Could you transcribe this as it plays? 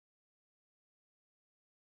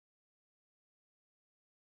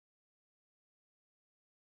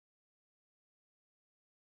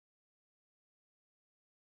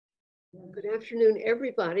Good afternoon,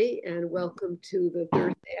 everybody, and welcome to the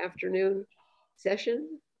Thursday afternoon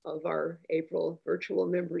session of our April virtual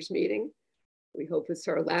members meeting. We hope it's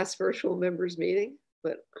our last virtual members meeting,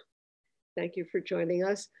 but thank you for joining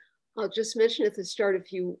us. I'll just mention at the start,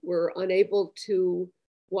 if you were unable to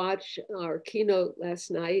watch our keynote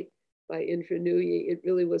last night by Indra Nooyi, it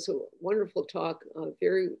really was a wonderful talk,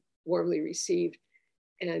 very warmly received,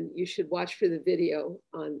 and you should watch for the video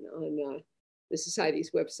on the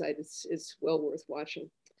Society's website. It's well worth watching.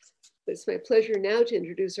 But it's my pleasure now to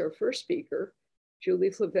introduce our first speaker. Julie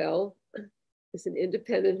Flavell is an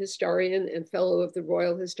independent historian and fellow of the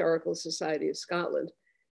Royal Historical Society of Scotland.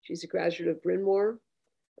 She's a graduate of Bryn Mawr,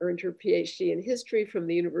 earned her PhD in history from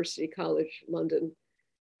the University College London.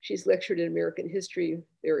 She's lectured in American history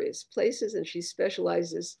various places, and she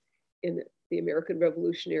specializes in the American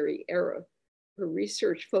Revolutionary era. Her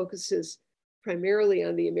research focuses primarily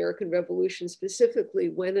on the American Revolution, specifically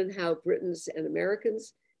when and how Britons and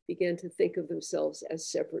Americans began to think of themselves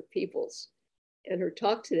as separate peoples. And her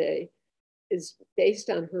talk today is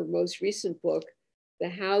based on her most recent book, The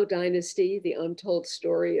Howe Dynasty, The Untold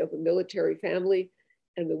Story of a Military Family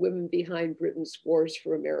and the Women Behind Britain's Wars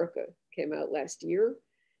for America. Came out last year.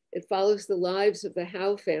 It follows the lives of the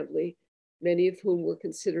Howe family, many of whom were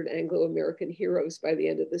considered Anglo-American heroes by the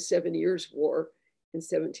end of the 7 Years' War in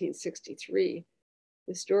 1763.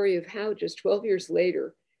 The story of how just 12 years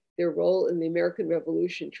later, their role in the American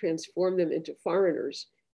Revolution transformed them into foreigners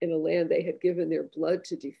in a land they had given their blood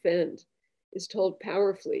to defend is told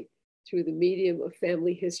powerfully through the medium of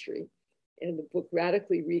family history. And the book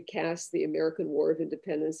radically recasts the American War of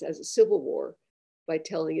Independence as a civil war by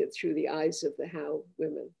telling it through the eyes of the Howe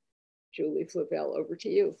women. Julie Flavell, over to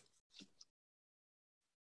you.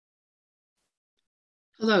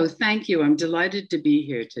 Hello, thank you. I'm delighted to be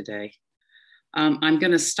here today. I'm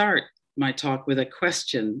going to start my talk with a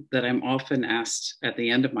question that I'm often asked at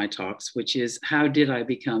the end of my talks, which is, how did I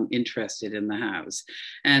become interested in the Howes?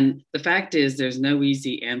 And the fact is, there's no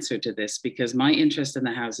easy answer to this because my interest in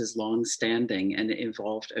the Howes is long-standing and it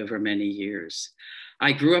evolved over many years.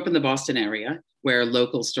 I grew up in the Boston area, where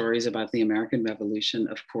local stories about the American Revolution,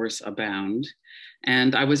 of course, abound.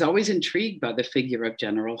 And I was always intrigued by the figure of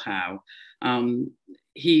General Howe.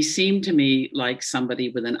 He seemed to me like somebody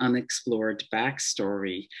with an unexplored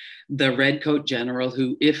backstory. The redcoat general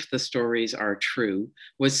who, if the stories are true,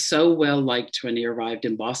 was so well liked when he arrived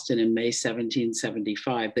in Boston in May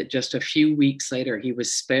 1775 that just a few weeks later he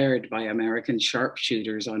was spared by American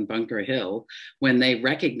sharpshooters on Bunker Hill when they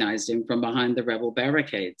recognized him from behind the rebel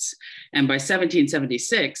barricades. And by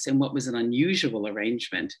 1776, in what was an unusual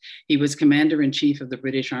arrangement, he was commander-in-chief of the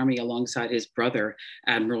British Army alongside his brother,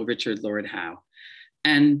 Admiral Richard Lord Howe.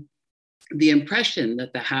 And the impression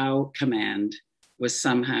that the Howe command was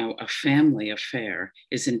somehow a family affair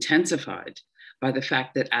is intensified by the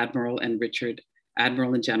fact that Admiral and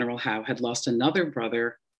General Howe had lost another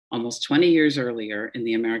brother almost 20 years earlier in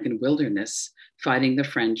the American wilderness, fighting the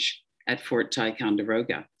French at Fort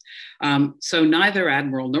Ticonderoga. So neither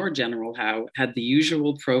Admiral nor General Howe had the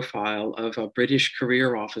usual profile of British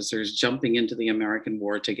career officers jumping into the American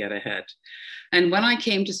war to get ahead. And when I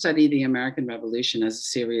came to study the American Revolution as a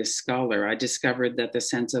serious scholar, I discovered that the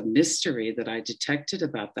sense of mystery that I detected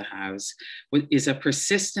about the Howes is a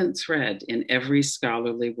persistent thread in every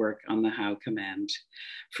scholarly work on the Howe command.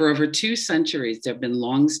 For over 2 centuries, there have been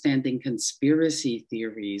long-standing conspiracy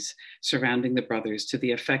theories surrounding the brothers to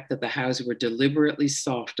the effect that the Howes were deliberately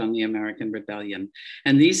soft on the American rebellion.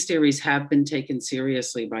 And these theories have been taken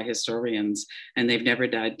seriously by historians, and they've never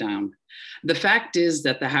died down. The fact is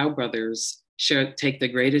that the Howe brothers take the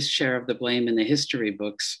greatest share of the blame in the history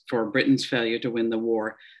books for Britain's failure to win the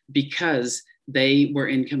war because they were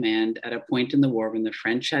in command at a point in the war when the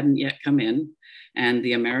French hadn't yet come in and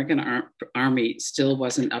the American army still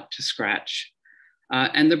wasn't up to scratch.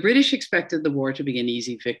 And the British expected the war to be an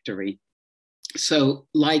easy victory. So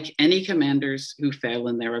like any commanders who fail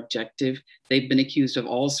in their objective, they've been accused of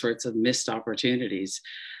all sorts of missed opportunities.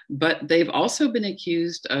 But they've also been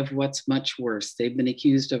accused of what's much worse. They've been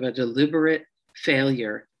accused of a deliberate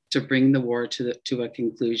failure to bring the war to a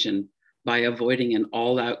conclusion by avoiding an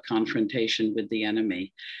all-out confrontation with the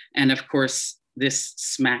enemy. And of course, this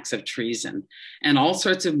smacks of treason. And all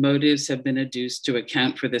sorts of motives have been adduced to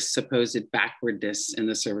account for this supposed backwardness in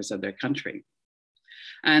the service of their country.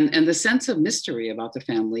 And the sense of mystery about the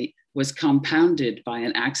family was compounded by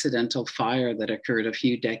an accidental fire that occurred a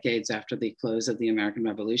few decades after the close of the American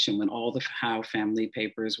Revolution, when all the Howe family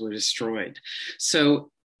papers were destroyed.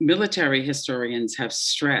 So military historians have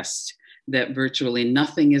stressed that virtually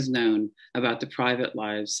nothing is known about the private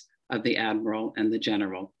lives of the admiral and the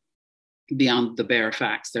general. beyond the bare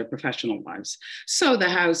facts, their professional lives. So the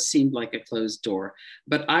house seemed like a closed door,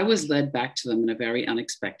 but I was led back to them in a very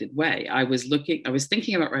unexpected way. I was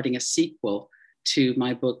thinking about writing a sequel to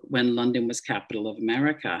my book, When London Was Capital of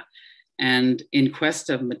America. And in quest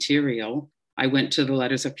of material, I went to the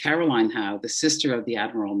letters of Caroline Howe, the sister of the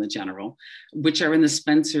Admiral and the General, which are in the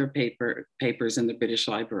Spencer papers in the British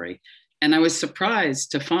Library. And I was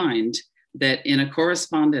surprised to find that in a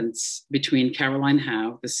correspondence between Caroline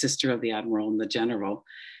Howe, the sister of the Admiral and the General,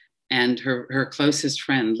 and her closest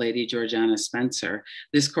friend, Lady Georgiana Spencer,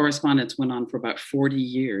 this correspondence went on for about 40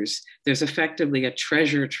 years. There's effectively a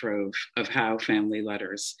treasure trove of Howe family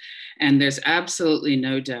letters. And there's absolutely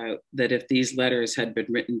no doubt that if these letters had been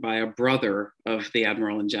written by a brother of the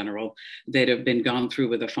Admiral and General, they'd have been gone through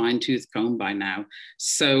with a fine-tooth comb by now.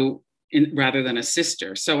 So rather than a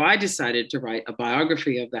sister. So I decided to write a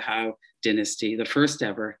biography of the Howe dynasty, the first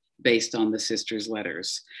ever, based on the sisters'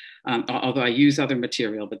 letters. Although I use other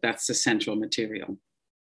material, but that's the central material.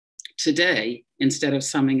 Today, instead of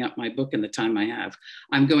summing up my book in the time I have,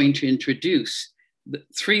 I'm going to introduce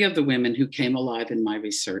three of the women who came alive in my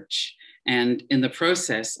research. And in the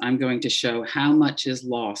process, I'm going to show how much is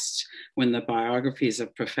lost when the biographies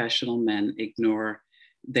of professional men ignore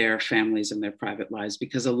their families and their private lives,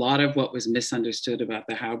 because a lot of what was misunderstood about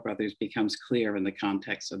the Howe brothers becomes clear in the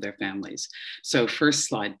context of their families. So first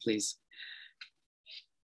slide, please.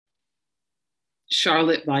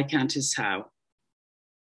 Charlotte Viscountess Howe.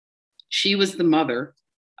 She was the mother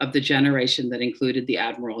of the generation that included the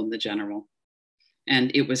Admiral and the General.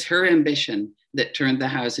 And it was her ambition that turned the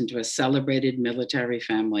Howes into a celebrated military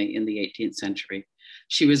family in the 18th century.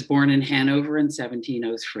 She was born in Hanover in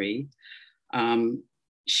 1703.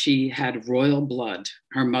 She had royal blood.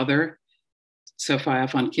 Her mother, Sophia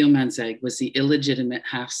von Kielmansegg, was the illegitimate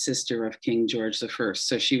half-sister of King George I.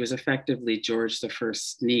 So she was effectively George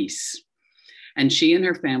I's niece. And she and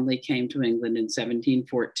her family came to England in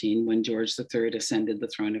 1714 when George III ascended the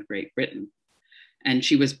throne of Great Britain. And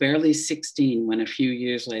she was barely 16 when a few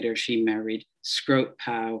years later she married Scrope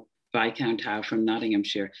Howe, Viscount Howe from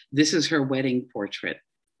Nottinghamshire. This is her wedding portrait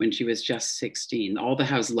when she was just 16. All the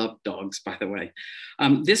Howes loved dogs, by the way.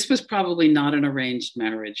 This was probably not an arranged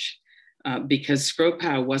marriage because Scrope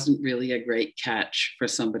Howe wasn't really a great catch for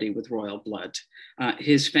somebody with royal blood.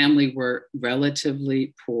 His family were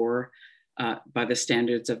relatively poor by the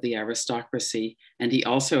standards of the aristocracy, and he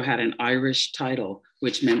also had an Irish title,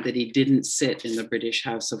 which meant that he didn't sit in the British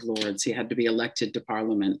House of Lords. He had to be elected to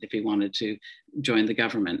Parliament if he wanted to join the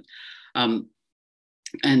government.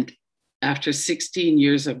 And after 16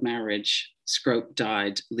 years of marriage, Scrope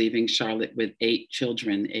died, leaving Charlotte with 8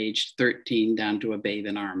 children, aged 13 down to a babe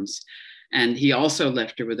in arms. And he also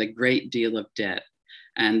left her with a great deal of debt.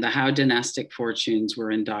 And the Howe dynastic fortunes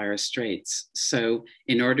were in dire straits. So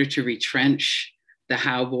in order to retrench, the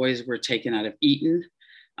Howe boys were taken out of Eton.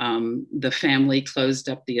 The family closed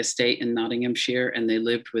up the estate in Nottinghamshire, and they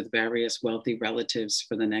lived with various wealthy relatives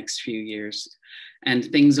for the next few years. And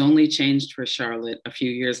things only changed for Charlotte a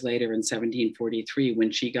few years later in 1743,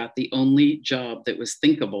 when she got the only job that was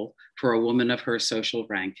thinkable for a woman of her social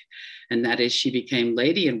rank. And that is, she became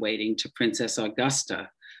lady-in-waiting to Princess Augusta,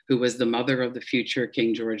 who was the mother of the future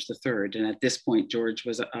King George III. And at this point, George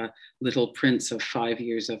was a little prince of 5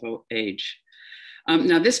 years of age.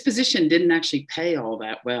 Now, this position didn't actually pay all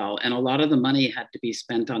that well, and a lot of the money had to be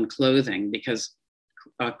spent on clothing because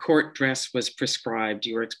a court dress was prescribed.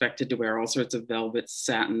 You were expected to wear all sorts of velvets,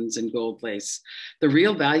 satins, and gold lace. The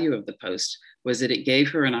real value of the post was that it gave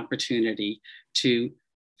her an opportunity to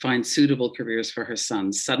find suitable careers for her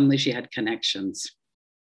sons. Suddenly, she had connections.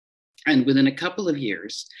 And within a couple of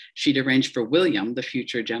years, she'd arranged for William, the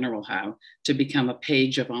future General Howe, to become a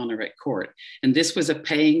page of honor at court. And this was a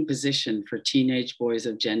paying position for teenage boys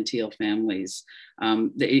of genteel families.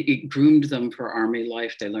 It groomed them for army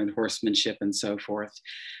life. They learned horsemanship and so forth.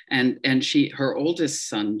 And her oldest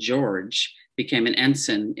son, George, became an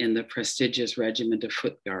ensign in the prestigious regiment of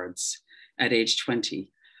Foot Guards at age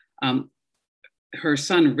 20. Her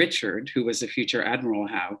son, Richard, who was a future Admiral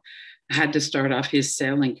Howe, had to start off his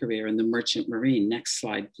sailing career in the Merchant Marine. Next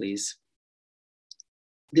slide, please.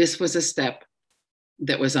 This was a step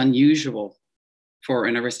that was unusual for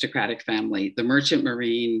an aristocratic family. The Merchant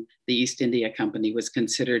Marine, the East India Company, was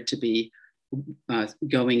considered to be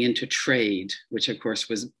going into trade, which of course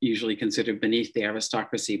was usually considered beneath the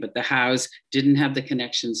aristocracy, but the Howes didn't have the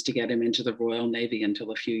connections to get him into the Royal Navy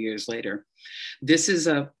until a few years later. This is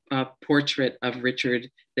a portrait of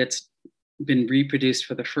Richard that's been reproduced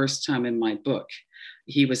for the first time in my book.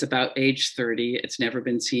 He was about age 30. It's never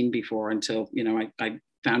been seen before until, I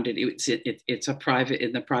found it. It's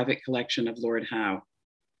in the private collection of Lord Howe.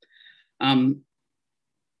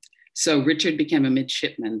 So Richard became a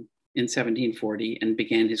midshipman in 1740 and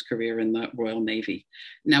began his career in the Royal Navy.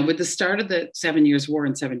 Now, with the start of the 7 Years' War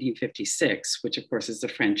in 1756, which of course is the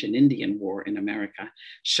French and Indian War in America,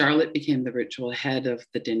 Charlotte became the virtual head of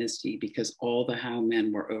the dynasty because all the Howe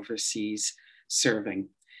men were overseas serving.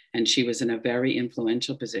 And she was in a very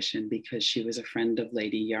influential position because she was a friend of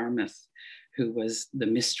Lady Yarmouth, who was the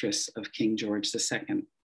mistress of King George II.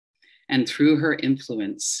 And through her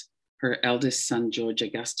influence, her eldest son, George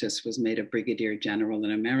Augustus, was made a brigadier general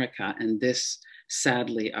in America. And this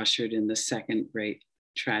sadly ushered in the second great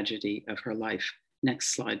tragedy of her life.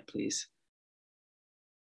 Next slide, please.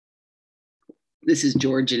 This is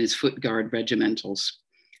George and his foot guard regimentals.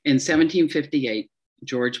 In 1758,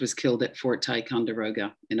 George was killed at Fort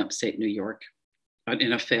Ticonderoga in upstate New York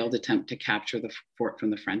in a failed attempt to capture the fort from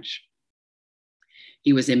the French.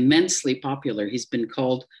 He was immensely popular. He's been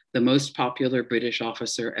called the most popular British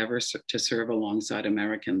officer ever to serve alongside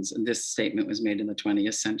Americans. And this statement was made in the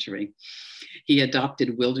 20th century. He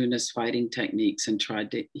adopted wilderness fighting techniques and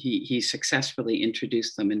he successfully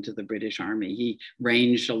introduced them into the British Army. He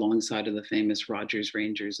ranged alongside of the famous Rogers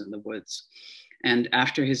Rangers in the woods. And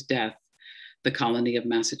after his death, the colony of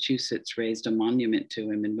Massachusetts raised a monument to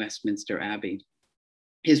him in Westminster Abbey.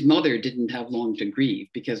 His mother didn't have long to grieve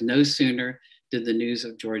because no sooner did the news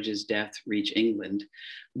of George's death reach England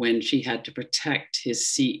when she had to protect his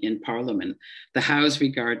seat in Parliament. The Howes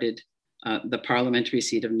regarded the parliamentary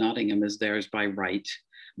seat of Nottingham as theirs by right,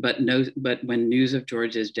 but when news of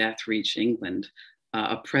George's death reached England,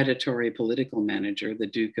 a predatory political manager, the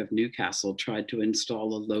Duke of Newcastle, tried to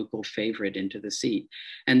install a local favorite into the seat.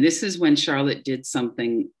 And this is when Charlotte did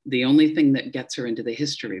something, the only thing that gets her into the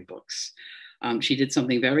history books. She did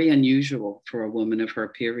something very unusual for a woman of her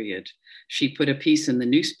period. She put a piece in the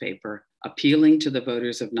newspaper appealing to the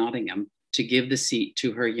voters of Nottingham to give the seat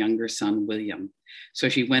to her younger son, William. So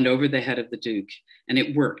she went over the head of the Duke, and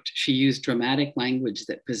it worked. She used dramatic language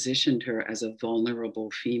that positioned her as a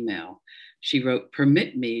vulnerable female. She wrote,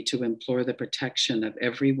 "Permit me to implore the protection of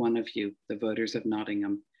every one of you, the voters of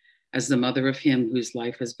Nottingham, as the mother of him whose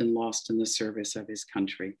life has been lost in the service of his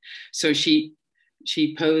country." So she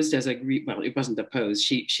posed as well, it wasn't a pose.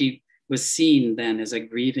 She was seen then as a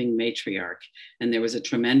grieving matriarch, and there was a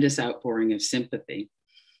tremendous outpouring of sympathy.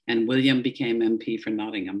 And William became MP for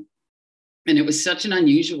Nottingham. And it was such an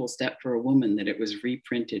unusual step for a woman that it was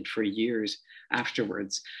reprinted for years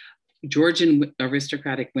afterwards. Georgian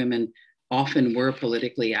aristocratic women often were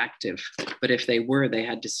politically active, but if they were, they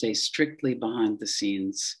had to stay strictly behind the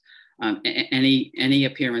scenes. Any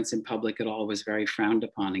appearance in public at all was very frowned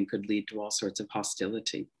upon and could lead to all sorts of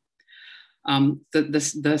hostility.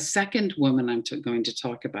 The second woman I'm going to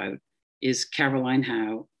talk about is Caroline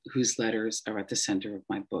Howe, whose letters are at the center of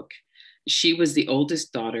my book. She was the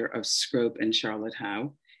oldest daughter of Scrope and Charlotte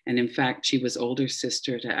Howe. And in fact, she was older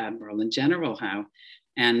sister to Admiral and General Howe.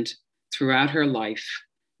 And throughout her life,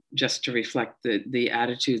 just to reflect the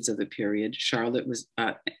attitudes of the period,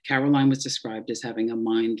 Caroline was described as having a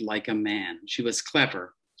mind like a man. She was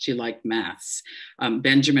clever. She liked maths.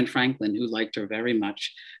 Benjamin Franklin, who liked her very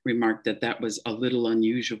much, remarked that that was a little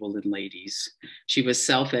unusual in ladies. She was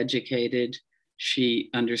self-educated. She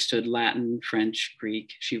understood Latin, French,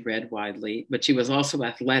 Greek. She read widely, but she was also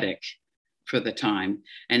athletic for the time.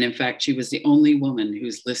 And in fact, she was the only woman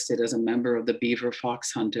who's listed as a member of the beaver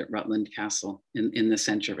fox hunt at Rutland Castle in the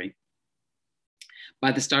century.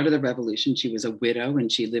 By the start of the Revolution, she was a widow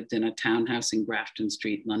and she lived in a townhouse in Grafton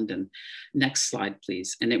Street, London. Next slide,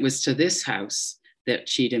 please. And it was to this house that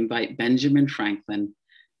she'd invite Benjamin Franklin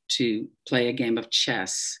to play a game of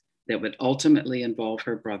chess that would ultimately involve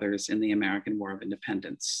her brothers in the American War of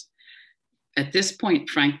Independence. At this point, in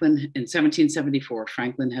 1774,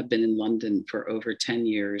 Franklin had been in London for over 10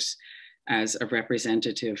 years as a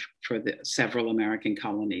representative for the several American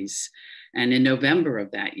colonies. And in November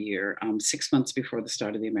of that year, 6 months before the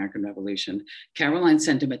start of the American Revolution, Caroline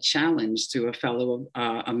sent him a challenge through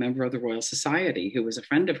a member of the Royal Society who was a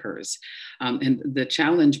friend of hers. And the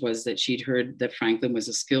challenge was that she'd heard that Franklin was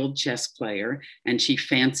a skilled chess player and she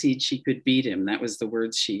fancied she could beat him. That was the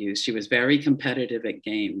words she used. She was very competitive at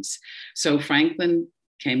games. So Franklin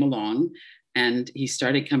came along and he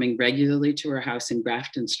started coming regularly to her house in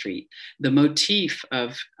Grafton Street. The motif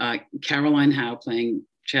of Caroline Howe playing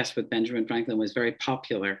chess with Benjamin Franklin was very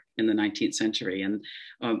popular in the 19th century. And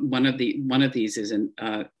one of these is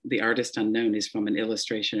The Artist Unknown is from an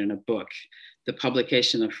illustration in a book. The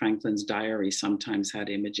publication of Franklin's diary sometimes had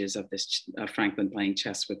images of this Franklin playing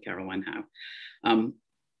chess with Caroline Howe.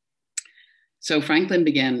 So Franklin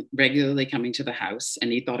began regularly coming to the house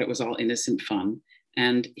and he thought it was all innocent fun.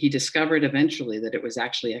 And he discovered eventually that it was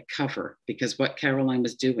actually a cover, because what Caroline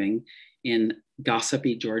was doing in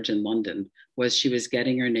gossipy Georgian London was she was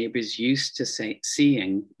getting her neighbors used to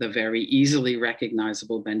seeing the very easily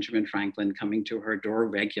recognizable Benjamin Franklin coming to her door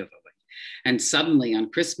regularly. And suddenly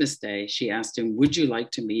on Christmas Day, she asked him, "Would you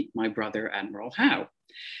like to meet my brother, Admiral Howe?"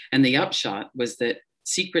 And the upshot was that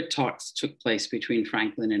secret talks took place between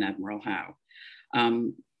Franklin and Admiral Howe.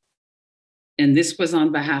 And this was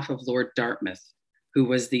on behalf of Lord Dartmouth, who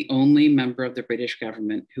was the only member of the British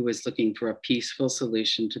government who was looking for a peaceful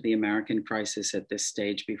solution to the American crisis at this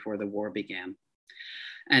stage before the war began.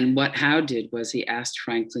 And what Howe did was he asked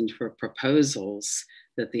Franklin for proposals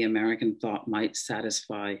that the American thought might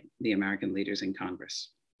satisfy the American leaders in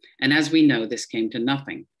Congress. And as we know, this came to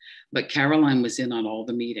nothing. But Caroline was in on all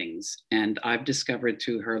the meetings, and I've discovered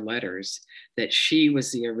through her letters that she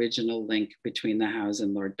was the original link between the Howes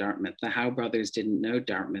and Lord Dartmouth. The Howe brothers didn't know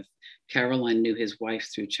Dartmouth. Caroline knew his wife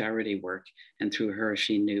through charity work, and through her,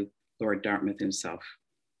 she knew Lord Dartmouth himself.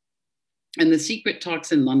 And the secret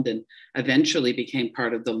talks in London eventually became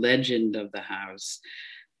part of the legend of the Howes.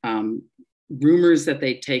 Rumors that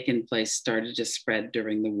they'd taken place started to spread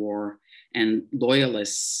during the war, and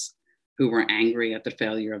loyalists who were angry at the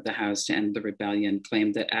failure of the Howes to end the rebellion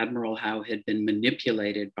claimed that Admiral Howe had been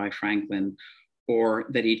manipulated by Franklin, or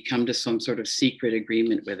that he'd come to some sort of secret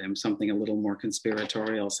agreement with him, something a little more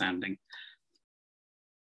conspiratorial sounding.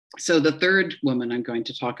 So the third woman I'm going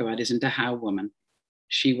to talk about isn't a Howe woman.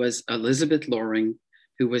 She was Elizabeth Loring,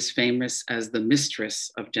 who was famous as the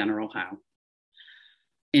mistress of General Howe.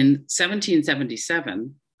 In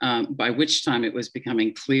 1777, by which time it was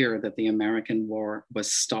becoming clear that the American war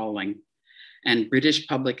was stalling, and British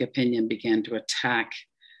public opinion began to attack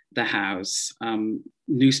the Howes,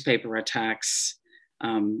 newspaper attacks,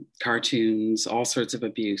 cartoons, all sorts of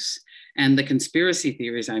abuse. And the conspiracy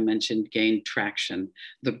theories I mentioned gained traction.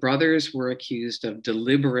 The brothers were accused of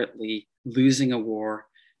deliberately losing a war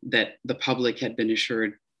that the public had been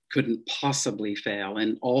assured couldn't possibly fail,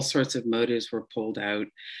 and all sorts of motives were pulled out.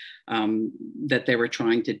 That they were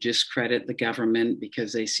trying to discredit the government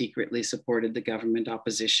because they secretly supported the government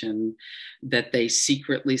opposition, that they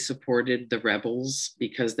secretly supported the rebels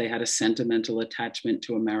because they had a sentimental attachment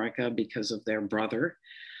to America because of their brother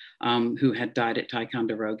who had died at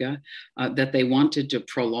Ticonderoga, that they wanted to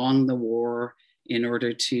prolong the war in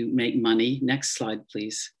order to make money. Next slide,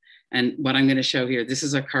 please. And what I'm going to show here, this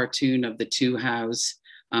is a cartoon of the two Howes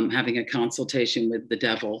having a consultation with the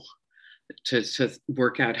devil to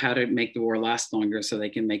work out how to make the war last longer so they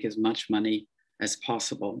can make as much money as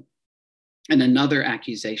possible. And another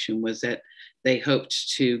accusation was that they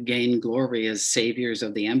hoped to gain glory as saviors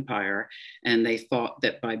of the empire, and they thought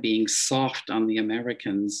that by being soft on the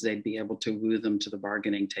Americans, they'd be able to woo them to the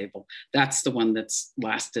bargaining table. That's the one that's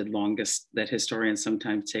lasted longest, that historians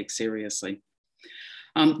sometimes take seriously.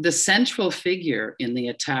 The central figure in the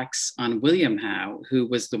attacks on William Howe, who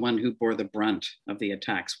was the one who bore the brunt of the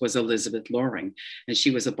attacks, was Elizabeth Loring. And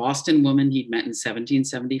she was a Boston woman he'd met in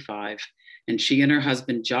 1775. And she and her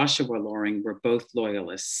husband, Joshua Loring, were both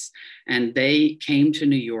loyalists. And they came to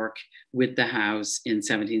New York with the Howes in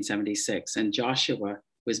 1776. And Joshua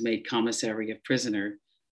was made commissary of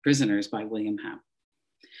prisoners by William Howe.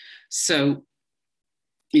 So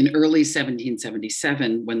in early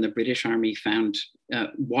 1777, when the British Army found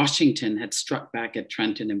Washington had struck back at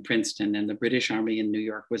Trenton and Princeton, and the British Army in New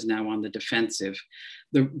York was now on the defensive,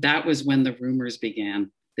 that was when the rumors began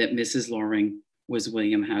that Mrs. Loring was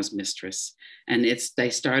William Howe's mistress. And they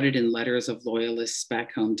started in letters of loyalists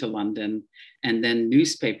back home to London, and then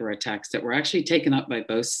newspaper attacks that were actually taken up by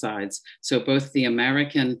both sides. So both the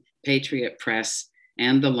American Patriot Press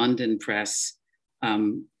and the London press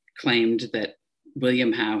claimed that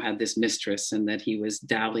William Howe had this mistress and that he was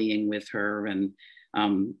dallying with her. And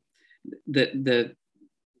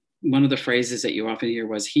one of the phrases that you often hear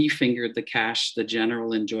was, "He fingered the cash, the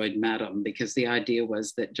general enjoyed madam," because the idea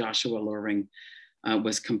was that Joshua Loring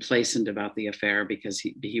was complacent about the affair because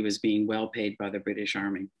he was being well paid by the British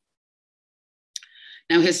Army.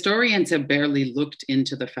 Now, historians have barely looked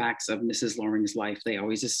into the facts of Mrs. Loring's life. They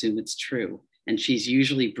always assume it's true. And she's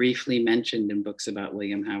usually briefly mentioned in books about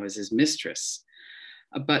William Howe as his mistress.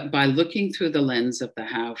 But by looking through the lens of the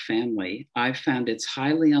Howe family, I've found it's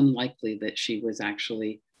highly unlikely that she was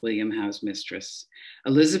actually William Howe's mistress.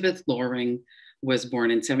 Elizabeth Loring was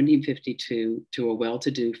born in 1752 to a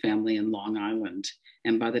well-to-do family in Long Island.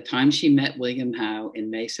 And by the time she met William Howe in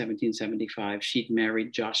May 1775, she'd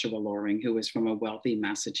married Joshua Loring, who was from a wealthy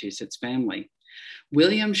Massachusetts family.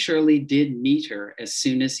 William surely did meet her as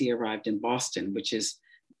soon as he arrived in Boston, which is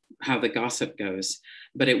how the gossip goes.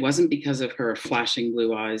 But it wasn't because of her flashing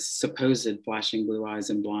blue eyes, supposed flashing blue eyes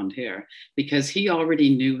and blonde hair, because he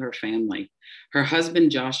already knew her family. Her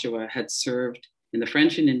husband, Joshua, had served in the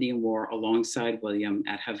French and Indian War alongside William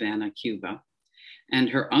at Havana, Cuba. And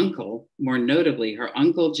her uncle, more notably, her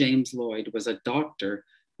uncle James Lloyd, was a doctor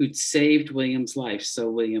who'd saved William's life, so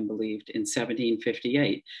William believed, in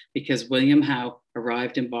 1758, because William Howe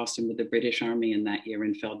arrived in Boston with the British Army in that year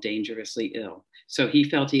and fell dangerously ill. So he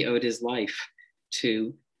felt he owed his life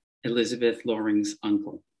to Elizabeth Loring's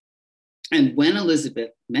uncle. And when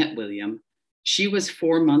Elizabeth met William, she was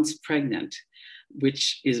 4 months pregnant,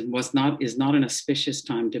 which is not an auspicious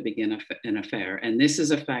time to begin an affair. And this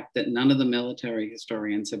is a fact that none of the military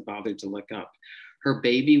historians have bothered to look up. Her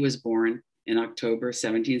baby was born in October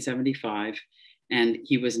 1775, and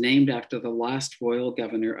he was named after the last royal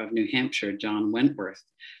governor of New Hampshire, John Wentworth.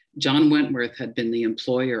 John Wentworth had been the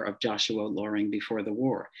employer of Joshua Loring before the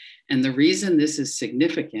war. And the reason this is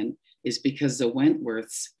significant is because the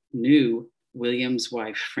Wentworths knew William's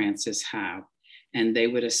wife, Frances Howe, and they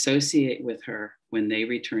would associate with her when they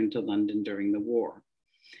returned to London during the war.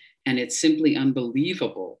 And it's simply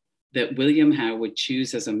unbelievable that William Howe would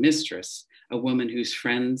choose as a mistress a woman whose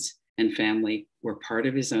friends and family were part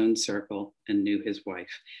of his own circle and knew his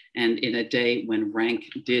wife. And in a day when rank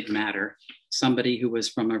did matter, somebody who was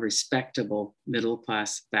from a respectable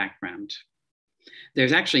middle-class background.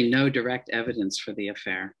 There's actually no direct evidence for the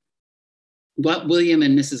affair. What William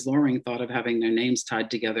and Mrs. Loring thought of having their names tied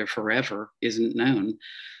together forever isn't known.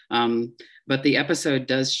 But the episode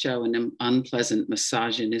does show an unpleasant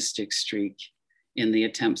misogynistic streak in the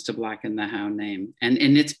attempts to blacken the Howe name. And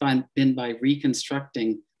it's been by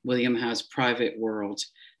reconstructing William Howe's private world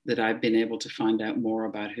that I've been able to find out more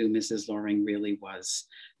about who Mrs. Loring really was,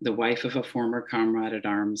 the wife of a former comrade at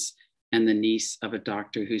arms and the niece of a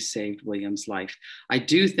doctor who saved William's life. I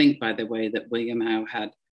do think, by the way, that William Howe had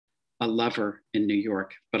a lover in New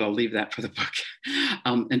York, but I'll leave that for the book.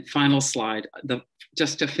 And final slide,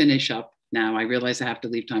 just to finish up now, I realize I have to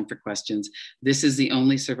leave time for questions. This is the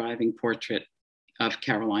only surviving portrait of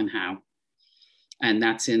Caroline Howe, and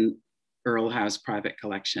that's in Earl Howe's private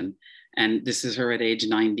collection. And this is her at age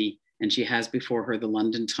 90, and she has before her the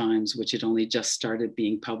London Times, which had only just started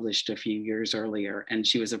being published a few years earlier. And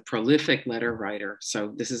she was a prolific letter writer.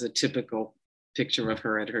 So this is a typical picture of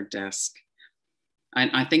her at her desk.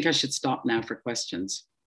 I think I should stop now for questions.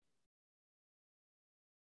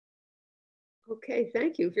 Okay,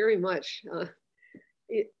 thank you very much.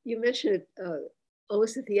 You mentioned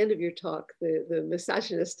almost at the end of your talk, the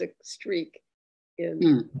misogynistic streak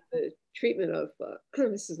in the treatment of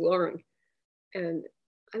Mrs. Loring. And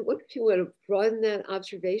I wonder if you want to broaden that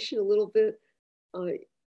observation a little bit.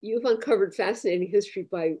 You've uncovered fascinating history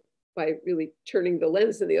by really turning the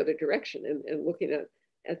lens in the other direction and looking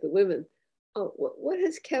at the women. What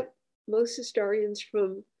has kept most historians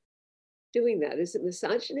from doing that? Is it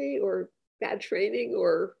misogyny or bad training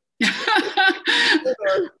or?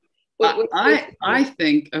 I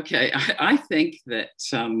think that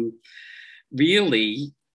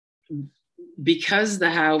really, because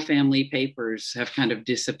the Howe family papers have kind of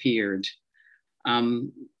disappeared,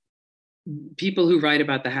 people who write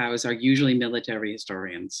about the Howes are usually military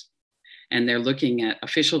historians. And they're looking at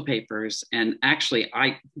official papers. And actually,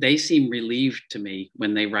 they seem relieved to me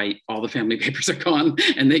when they write all the family papers are gone,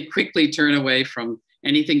 and they quickly turn away from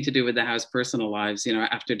anything to do with the Howe's personal lives,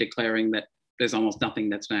 after declaring that there's almost nothing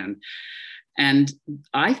that's known. And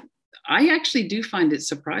I actually do find it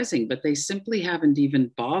surprising, but they simply haven't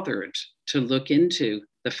even bothered to look into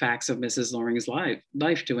the facts of Mrs. Loring's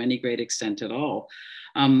life to any great extent at all.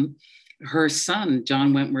 Her son,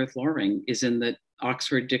 John Wentworth Loring, is in the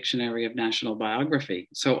Oxford Dictionary of National Biography.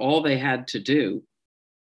 So all they had to do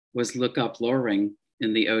was look up Loring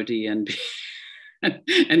in the ODNB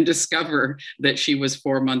and discover that she was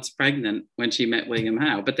 4 months pregnant when she met William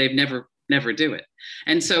Howe, but they've never do it.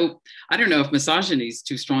 And so I don't know if misogyny is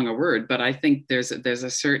too strong a word, but I think there's a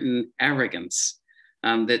certain arrogance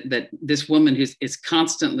that this woman is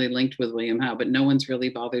constantly linked with William Howe, but no one's really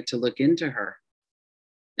bothered to look into her.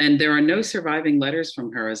 And there are no surviving letters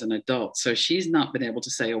from her as an adult. So she's not been able to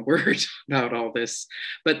say a word about all this.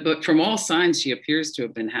 But from all signs, she appears to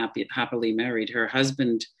have been happily married. Her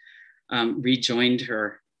husband rejoined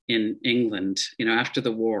her in England, after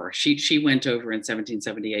the war. She went over in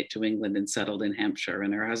 1778 to England and settled in Hampshire,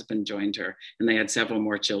 and her husband joined her. And they had several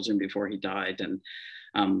more children before he died. And,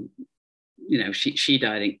 she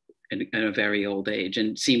died at a very old age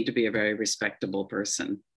and seemed to be a very respectable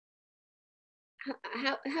person.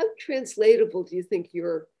 How translatable do you think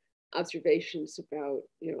your observations about,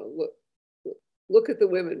 look at the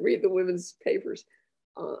women, read the women's papers,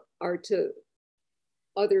 are to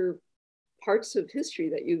other parts of history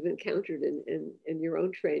that you've encountered in your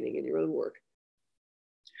own training and your own work?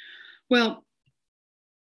 Well,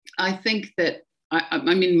 I think that,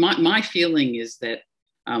 I mean, my feeling is that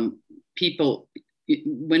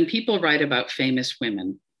when people write about famous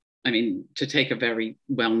women, I mean, to take a very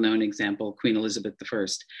well-known example, Queen Elizabeth I,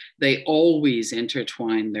 they always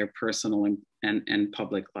intertwine their personal and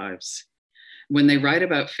public lives. When they write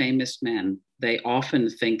about famous men, they often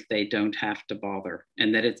think they don't have to bother,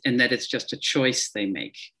 and that it's just a choice they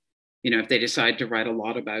make. You know, if they decide to write a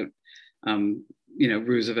lot about,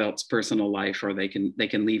 Roosevelt's personal life, or they can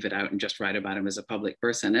leave it out and just write about him as a public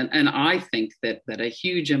person. And I think that a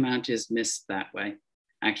huge amount is missed that way,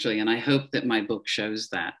 actually. And I hope that my book shows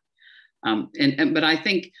that. But I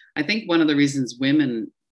think one of the reasons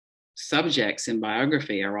women subjects in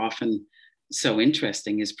biography are often so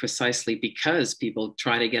interesting is precisely because people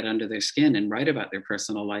try to get under their skin and write about their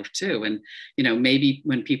personal life too. And, maybe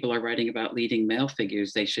when people are writing about leading male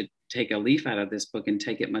figures, they should take a leaf out of this book and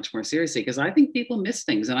take it much more seriously, because I think people miss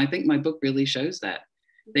things. And I think my book really shows that.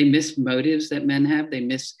 They miss motives that men have. They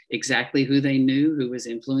miss exactly who they knew, who was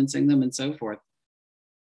influencing them, and so forth.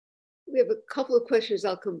 We have a couple of questions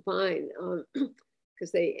I'll combine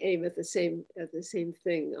because they aim at the same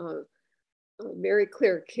thing. Mary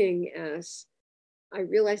Claire King asks, I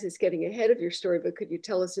realize it's getting ahead of your story, but could you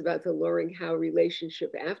tell us about the Loring-Howe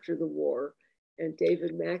relationship after the war? And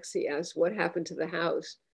David Maxey asks, what happened to the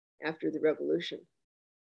house after the revolution?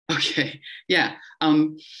 Okay, yeah.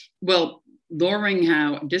 Well,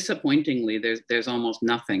 Loring-Howe, disappointingly, there's almost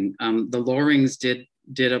nothing. The Lorings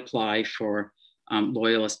did apply for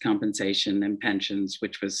loyalist compensation and pensions,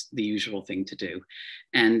 which was the usual thing to do.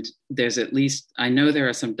 And there's I know there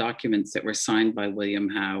are some documents that were signed by William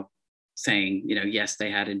Howe saying, yes,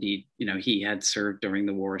 they had indeed, he had served during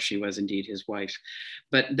the war. She was indeed his wife,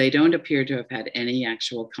 but they don't appear to have had any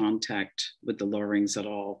actual contact with the Lorings at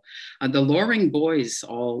all. The Loring boys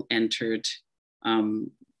all entered,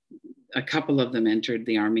 a couple of them entered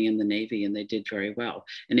the Army and the Navy, and they did very well.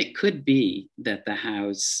 And it could be that the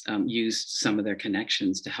Howes used some of their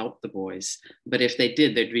connections to help the boys. But if they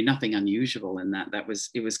did, there'd be nothing unusual in that.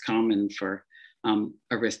 It was common for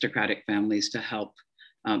aristocratic families to help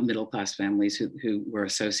middle-class families who were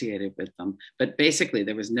associated with them. But basically,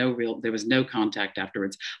 there was no contact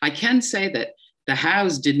afterwards. I can say that the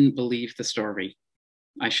Howes didn't believe the story.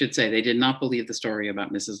 I should say they did not believe the story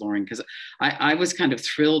about Mrs. Loring, because I was kind of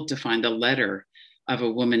thrilled to find a letter of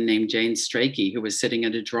a woman named Jane Strachey, who was sitting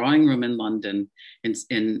at a drawing room in London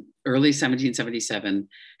in early 1777.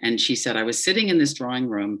 And she said, I was sitting in this drawing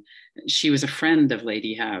room. She was a friend of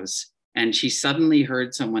Lady Howe's, and she suddenly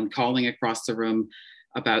heard someone calling across the room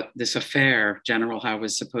about this affair General Howe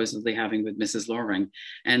was supposedly having with Mrs. Loring.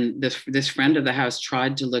 And this friend of the house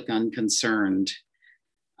tried to look unconcerned,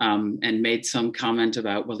 and made some comment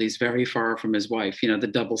about, well, he's very far from his wife, the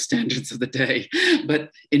double standards of the day. But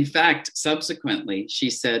in fact, subsequently, she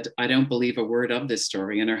said, I don't believe a word of this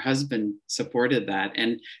story. And her husband supported that.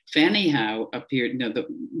 And Fanny Howe appeared,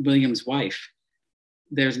 William's wife,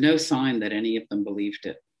 there's no sign that any of them believed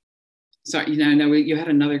it. Sorry, no, you had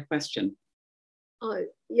another question.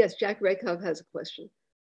 Yes, Jack Rakoff has a question.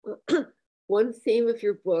 One theme of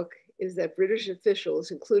your book is that British officials,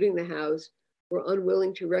 including the Howes, were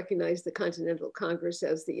unwilling to recognize the Continental Congress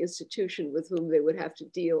as the institution with whom they would have to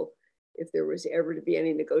deal if there was ever to be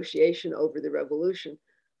any negotiation over the revolution.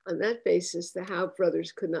 On that basis, the Howe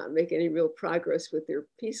brothers could not make any real progress with their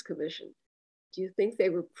peace commission. Do you think they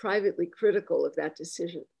were privately critical of that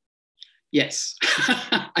decision? Yes,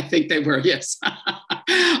 I think they were, yes.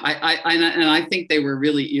 I think they were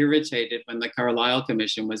really irritated when the Carlisle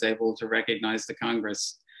Commission was able to recognize the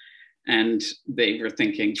Congress. And they were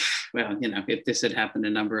thinking, well, if this had happened a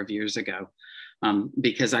number of years ago,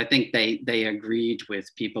 because I think they agreed with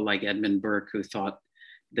people like Edmund Burke, who thought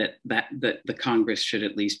that the Congress should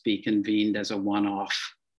at least be convened as a one-off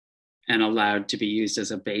and allowed to be used as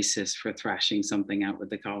a basis for thrashing something out with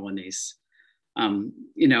the colonies.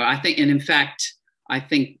 I think, and in fact, I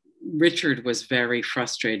think Richard was very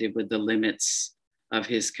frustrated with the limits of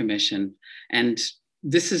his commission. And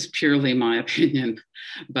this is purely my opinion,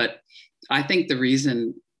 but I think the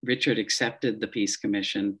reason Richard accepted the Peace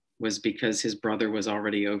Commission was because his brother was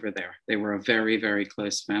already over there. They were a very, very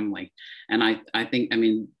close family. And I think,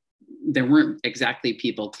 there weren't exactly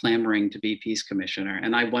people clamoring to be Peace Commissioner.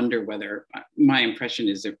 And I wonder whether, my impression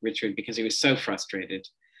is that Richard, because he was so frustrated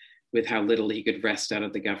with how little he could wrest out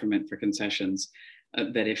of the government for concessions,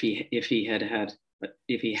 that if he had But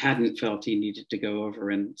if he hadn't felt he needed to go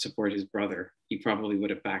over and support his brother, he probably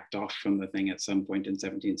would have backed off from the thing at some point in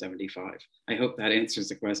 1775. I hope that answers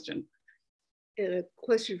the question. And a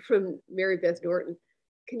question from Mary Beth Norton.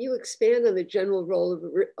 Can you expand on the general role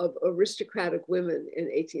of aristocratic women in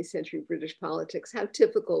 18th century British politics? How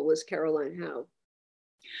typical was Caroline Howe?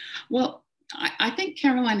 Well, I think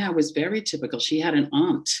Caroline Howe was very typical. She had an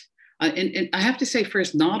aunt. And I have to say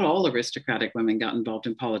first, not all aristocratic women got involved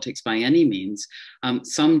in politics by any means.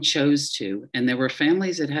 Some chose to, and there were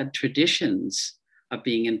families that had traditions of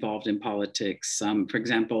being involved in politics. For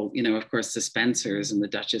example, of course, the Spencers and the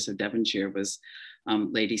Duchess of Devonshire was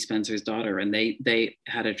Lady Spencer's daughter, and they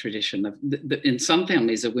had a tradition of, in some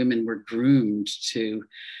families, the women were groomed to,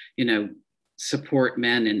 support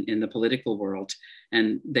men in the political world,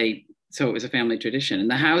 and so it was a family tradition. And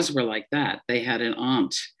the Howes were like that. They had an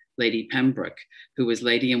aunt, Lady Pembroke, who was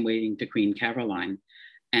lady in waiting to Queen Caroline,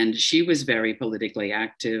 and she was very politically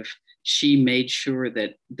active. She made sure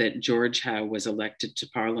that George Howe was elected to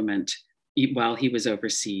Parliament while he was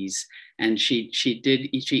overseas, and she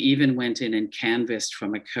even went in and canvassed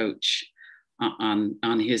from a coach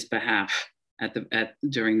on his behalf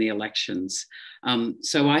during the elections.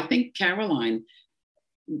 So I think Caroline,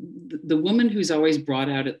 the woman who's always brought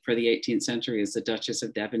out for the 18th century, is the Duchess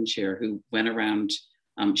of Devonshire, who went around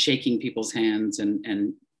shaking people's hands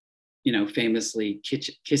and famously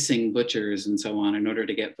kissing butchers and so on in order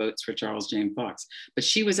to get votes for Charles James Fox. But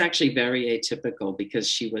she was actually very atypical because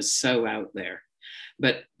she was so out there.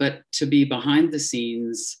 But to be behind the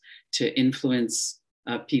scenes, to influence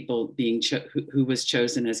people who was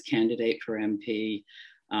chosen as candidate for MP,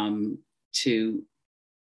 to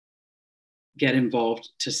get involved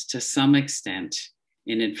to some extent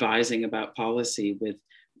in advising about policy with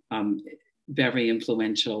very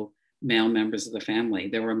influential male members of the family.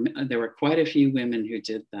 There were quite a few women who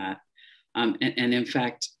did that. And in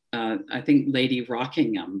fact, I think Lady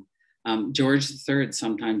Rockingham, George III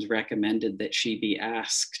sometimes recommended that she be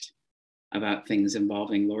asked about things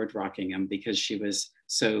involving Lord Rockingham because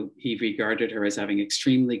he regarded her as having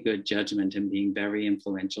extremely good judgment and being very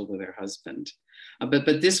influential with her husband. But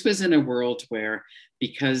this was in a world where,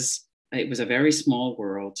 because it was a very small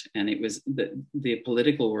world, and it was the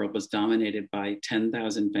political world was dominated by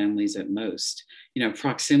 10,000 families at most.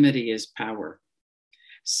 Proximity is power.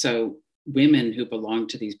 So women who belonged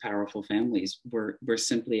to these powerful families were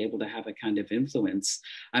simply able to have a kind of influence.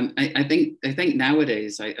 I think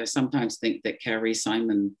nowadays, I sometimes think that Carrie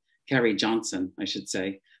Johnson, I should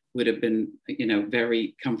say, would have been,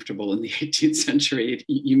 very comfortable in the 18th century.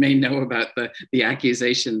 You may know about the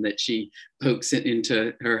accusation that she pokes it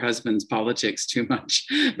into her husband's politics too much.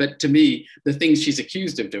 But to me, the things she's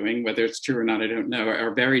accused of doing, whether it's true or not, I don't know,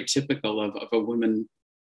 are very typical of a woman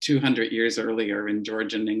 200 years earlier in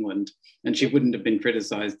Georgian England, and she wouldn't have been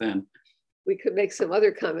criticized then. We could make some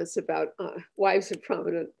other comments about wives of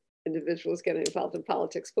prominent individuals getting involved in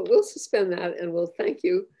politics, but we'll suspend that, and we'll thank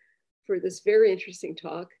you for this very interesting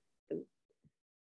talk.